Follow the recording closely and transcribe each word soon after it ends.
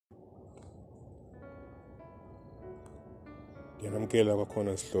Ngiyanamkela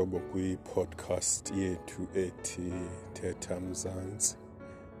kwakhona sihlobo kwi-podcast yethu ethi Thetha Mzansi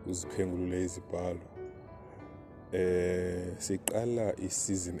uziphengulule izibhalo. Siqala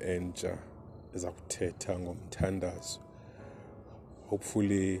isizini entsha eza kuthetha ngomthandazo.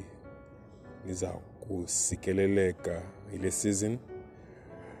 Hopefully niza kusikeleleka ile season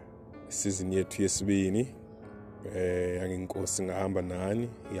yethu yesibini. Yangenkosi ngahamba nani,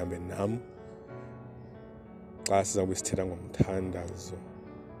 ihambe nami. Xa siza kusithetha ngomthandazo,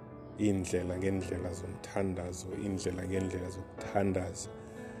 indlela ngendlela zomthandazo, indlela ngendlela zokuthandaza,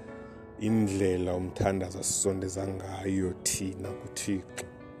 indlela umthandazo asisondeza ngayo thina kuThixo.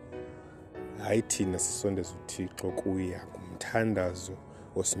 Hayi thina sisondeza uThixo kuya kumthandazo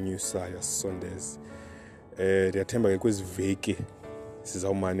osinyusayo asisondeze. Ndiyathemba ke kwezi veki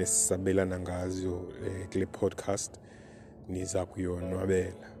sizawumane sisabelana ngazo kule podcast niza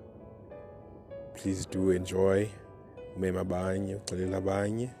kuyonwabela. Please do enjoy. Umema abanye, uxelela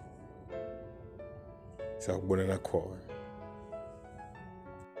abanye. Sawubonana khona.